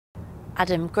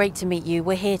Adam, great to meet you.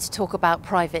 We're here to talk about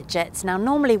private jets. Now,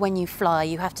 normally when you fly,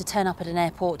 you have to turn up at an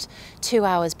airport 2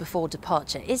 hours before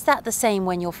departure. Is that the same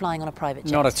when you're flying on a private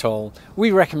jet? Not at all.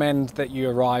 We recommend that you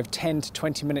arrive 10 to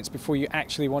 20 minutes before you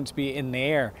actually want to be in the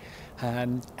air.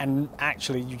 And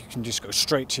actually, you can just go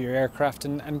straight to your aircraft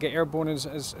and get airborne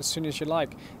as soon as you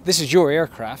like. This is your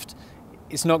aircraft.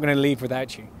 It's not going to leave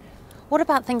without you. What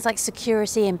about things like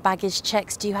security and baggage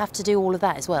checks? Do you have to do all of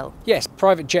that as well? Yes,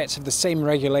 private jets have the same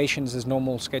regulations as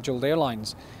normal scheduled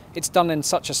airlines. It's done in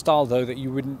such a style, though, that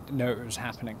you wouldn't know it was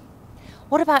happening.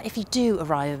 What about if you do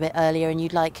arrive a bit earlier and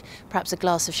you'd like perhaps a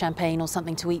glass of champagne or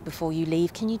something to eat before you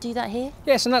leave? Can you do that here?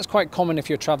 Yes, and that's quite common if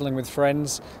you're travelling with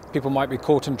friends. People might be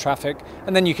caught in traffic,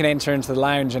 and then you can enter into the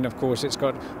lounge, and of course it's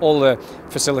got all the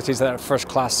facilities that a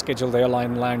first-class scheduled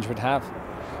airline lounge would have.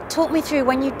 Talk me through,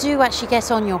 when you do actually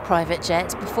get on your private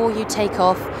jet, before you take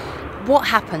off, what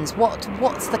happens?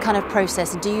 What's the kind of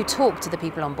process, and do you talk to the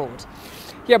people on board?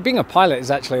 Yeah, being a pilot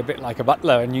is actually a bit like a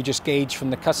butler, and you just gauge from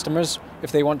the customers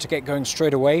if they want to get going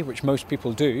straight away, which most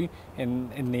people do.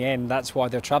 In the end, that's why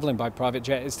they're travelling by private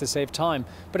jet, is to save time.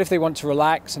 But if they want to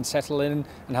relax and settle in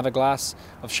and have a glass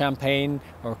of champagne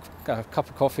or a cup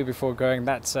of coffee before going,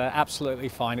 that's absolutely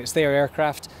fine. It's their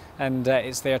aircraft and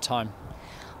it's their time.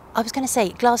 I was going to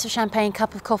say, glass of champagne,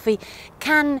 cup of coffee.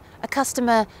 Can a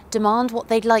customer demand what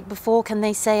they'd like before? Can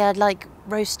they say, I'd like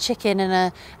roast chicken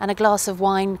and a glass of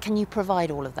wine? Can you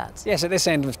provide all of that? Yes, at this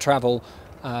end of travel,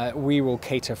 we will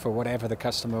cater for whatever the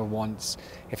customer wants.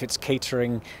 If it's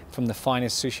catering from the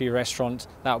finest sushi restaurant,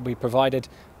 that will be provided.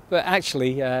 But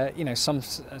actually,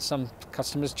 some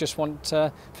customers just want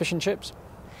fish and chips.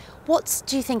 What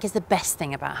do you think is the best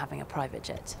thing about having a private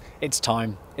jet? It's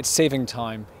time. It's saving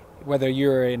time. Whether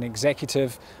you're an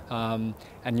executive and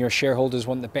your shareholders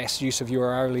want the best use of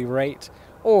your hourly rate,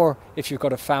 or if you've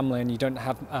got a family and you don't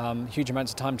have huge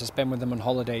amounts of time to spend with them on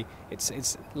holiday,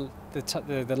 it's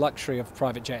the luxury of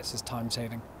private jets is time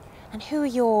saving. And who are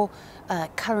your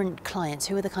current clients?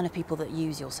 Who are the kind of people that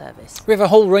use your service? We have a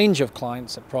whole range of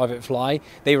clients at PrivateFly.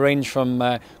 They range from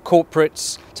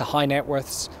corporates to high net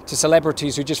worths to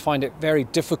celebrities who just find it very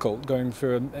difficult going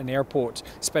through an airport,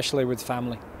 especially with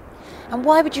family. And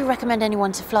why would you recommend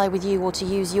anyone to fly with you or to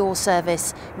use your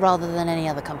service rather than any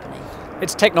other company?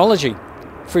 It's technology.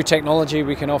 Through technology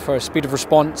we can offer speed of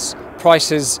response,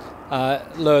 prices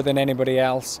lower than anybody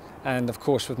else, and of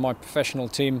course with my professional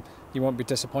team you won't be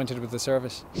disappointed with the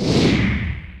service.